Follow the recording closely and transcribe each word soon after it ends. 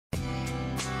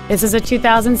This is a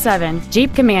 2007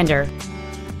 Jeep Commander.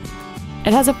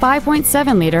 It has a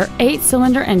 5.7-liter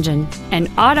 8-cylinder engine, an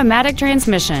automatic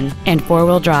transmission, and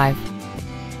 4-wheel drive.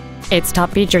 Its top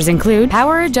features include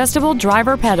power-adjustable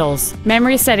driver pedals,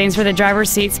 memory settings for the driver's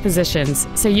seat's positions,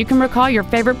 so you can recall your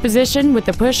favorite position with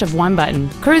the push of one button,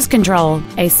 cruise control,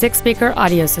 a 6-speaker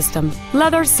audio system,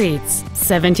 leather seats,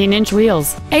 17-inch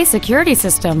wheels, a security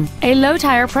system, a low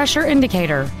tire pressure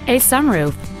indicator, a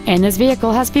sunroof, and this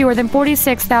vehicle has fewer than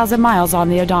 46,000 miles on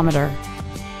the odometer.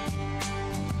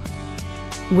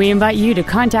 We invite you to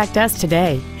contact us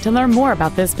today to learn more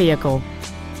about this vehicle.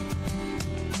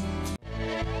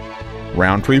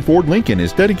 Rountree Ford Lincoln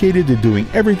is dedicated to doing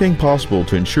everything possible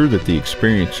to ensure that the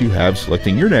experience you have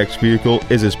selecting your next vehicle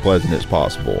is as pleasant as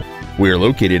possible. We are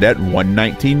located at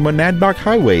 119 Monadnock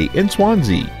Highway in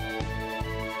Swansea.